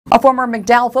A former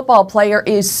McDowell football player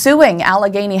is suing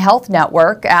Allegheny Health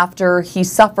Network after he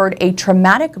suffered a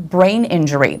traumatic brain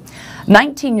injury.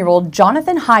 19-year-old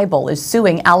Jonathan Heibel is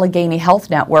suing Allegheny Health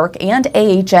Network and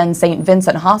AHN St.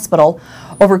 Vincent Hospital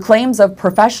over claims of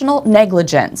professional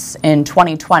negligence. In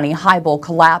 2020, Heibel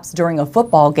collapsed during a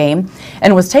football game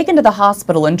and was taken to the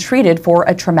hospital and treated for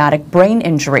a traumatic brain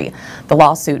injury. The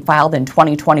lawsuit, filed in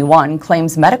 2021,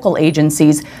 claims medical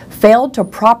agencies failed to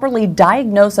properly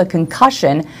diagnose a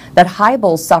concussion that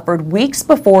Heibel suffered weeks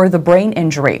before the brain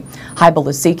injury. Heibel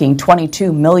is seeking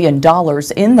 $22 million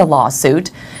in the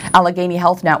lawsuit. Allegheny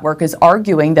Health Network is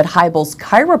arguing that Heibel's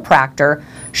chiropractor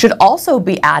should also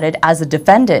be added as a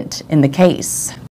defendant in the case.